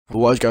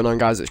What's going on,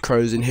 guys? It's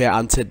Crows in here,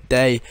 and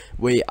today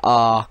we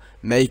are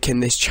making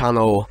this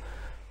channel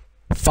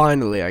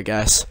finally, I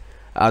guess,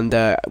 and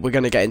we're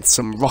gonna get into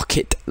some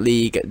Rocket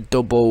League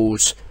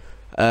doubles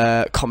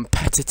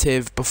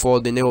competitive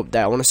before the new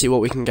update. I want to see what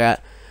we can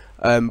get,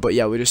 but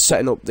yeah, we're just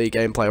setting up the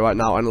gameplay right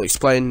now, and I'll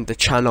explain the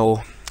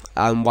channel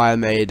and why I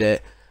made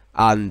it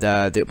and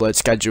the upload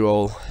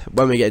schedule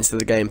when we get into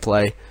the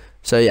gameplay.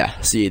 So yeah,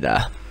 see you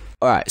there.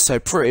 Alright, so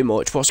pretty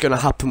much what's going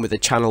to happen with the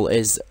channel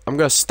is I'm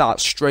going to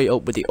start straight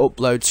up with the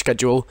upload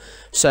schedule.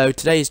 So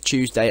today is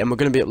Tuesday and we're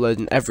going to be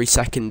uploading every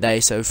second day.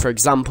 So for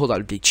example, that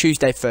would be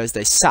Tuesday,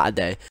 Thursday,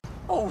 Saturday.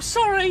 Oh,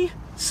 sorry.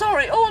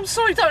 Oh, I'm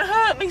sorry, don't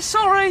hurt me,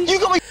 sorry. You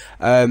got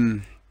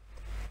me.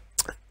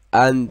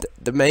 And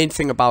the main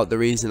thing about the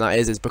reason that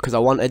is because I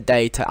want a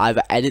day to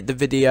either edit the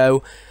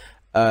video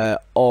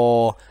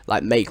or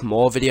like make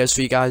more videos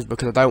for you guys,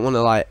 because I don't want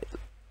to like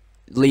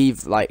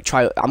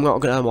I'm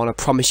not gonna want to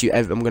promise you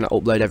I'm gonna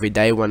upload every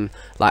day when,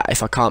 like,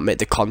 if I can't make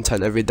the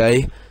content every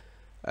day.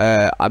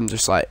 I'm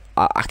just like,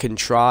 I can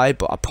try,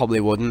 but I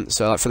probably wouldn't.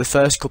 So like for the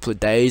first couple of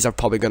days I'm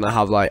probably gonna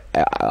have like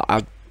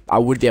I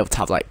would be able to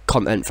have like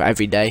content for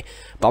every day,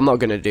 but I'm not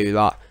gonna do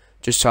that,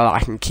 just so that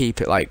I can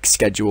keep it like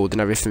scheduled and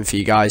everything for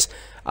you guys.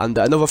 And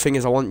another thing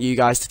is I want you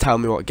guys to tell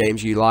me what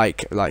games you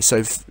like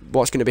so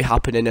what's going to be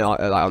happening like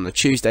on a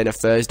Tuesday and a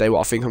Thursday,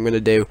 what I think I'm going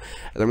to do,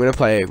 and I'm going to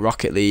play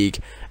Rocket League,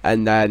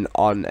 and then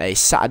on a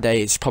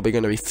Saturday it's probably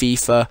going to be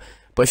FIFA.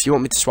 But if you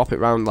want me to swap it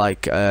around,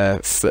 like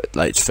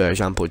for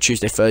example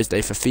Tuesday,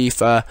 Thursday for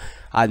FIFA,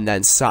 and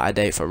then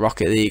Saturday for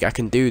Rocket League, I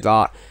can do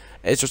that.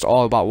 It's just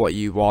all about what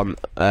you want.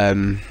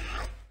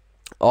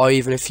 Or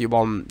even if you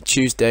want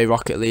Tuesday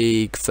Rocket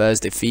League,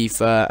 Thursday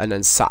FIFA, and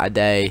then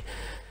Saturday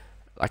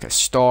like a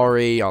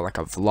story or like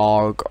a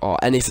vlog or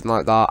anything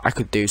like that, I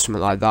could do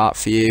something like that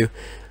for you.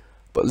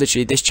 But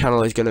literally this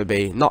channel is going to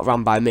be not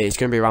run by me, it's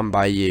going to be run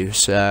by you.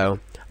 So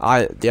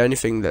the only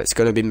thing that's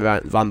going to be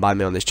run by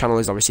me on this channel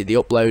is obviously the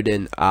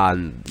uploading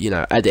and, you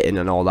know, editing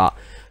and all that.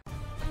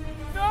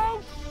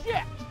 No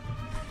shit.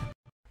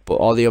 But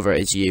all the other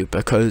is you,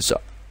 because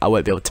I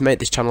won't be able to make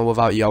this channel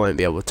without you. I won't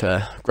be able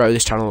to grow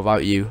this channel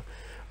without you.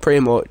 Pretty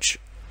much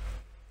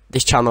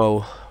this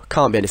channel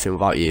can't be anything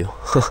without you.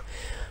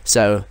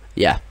 So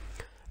yeah,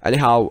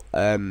 anyhow,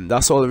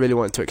 that's all I really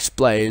wanted to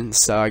explain.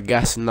 So I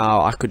guess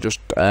now I could just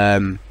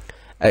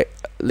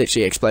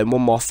literally explain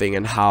one more thing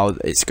and how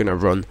it's gonna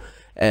run.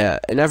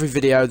 In every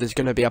video there's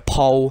gonna be a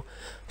poll.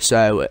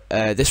 So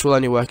this will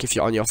only work if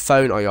you're on your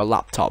phone or your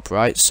laptop,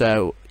 right?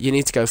 So you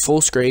need to go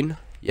full screen,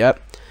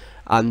 yep,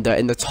 and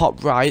in the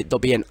top right there'll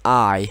be an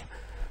I,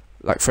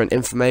 like for an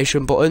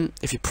information button.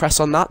 If you press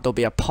on that, there'll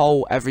be a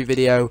poll every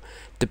video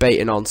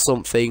debating on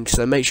something,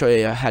 so make sure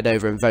you head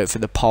over and vote for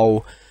the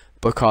poll,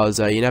 because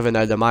you never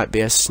know, there might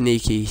be a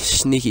sneaky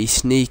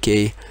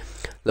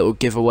little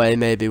giveaway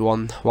maybe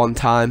one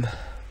time.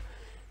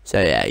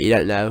 So yeah, you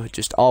don't know,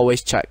 just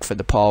always check for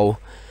the poll.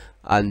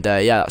 And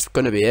yeah, that's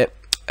gonna be it.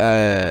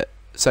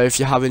 So if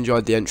you have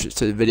enjoyed the entrance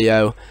to the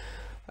video,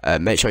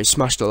 make sure you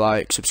smash the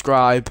like,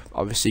 subscribe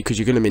obviously because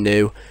you're gonna be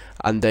new,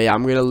 and yeah,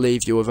 I'm gonna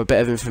leave you with a bit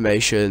of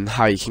information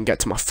how you can get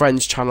to my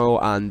friend's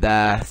channel and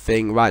their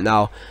thing right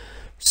now.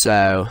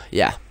 So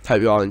yeah,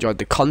 hope you all enjoyed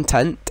the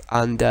content,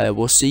 and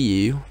we'll see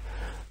you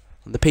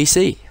on the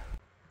PC.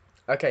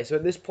 Okay, so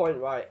at this point,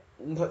 right,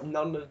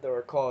 none of the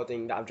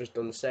recording that I've just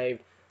done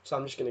saved, so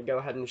I'm just going to go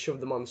ahead and shove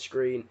them on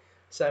screen.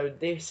 So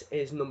this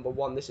is number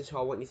one. This is who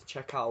I want you to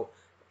check out,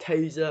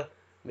 Taser.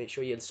 Make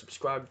sure you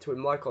subscribe to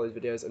him, like all his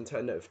videos, and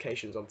turn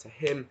notifications on to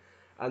him.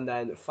 And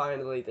then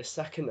finally, the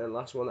second and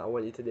last one that I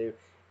want you to do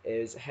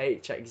is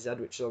HXZ,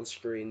 which is on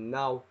screen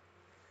now.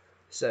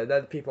 So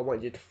they're the people I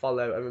want you to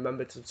follow, and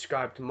remember to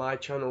subscribe to my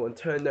channel and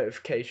turn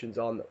notifications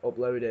on,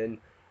 uploading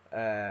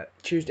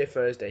Tuesday,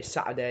 Thursday,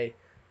 Saturday.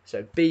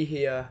 So be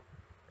here.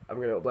 I'm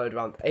going to upload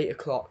around 8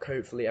 o'clock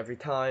hopefully every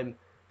time.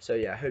 So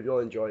yeah, hope you all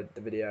enjoyed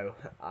the video,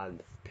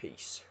 and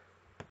peace.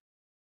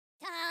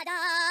 Ta-da!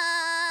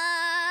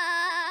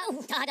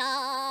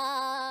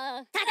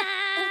 Ta-da! Ta-da!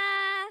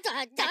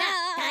 Ta-da!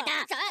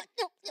 Ta-da!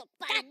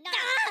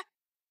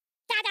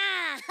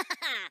 Ta-da!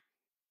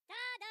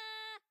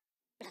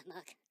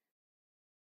 Ta-da!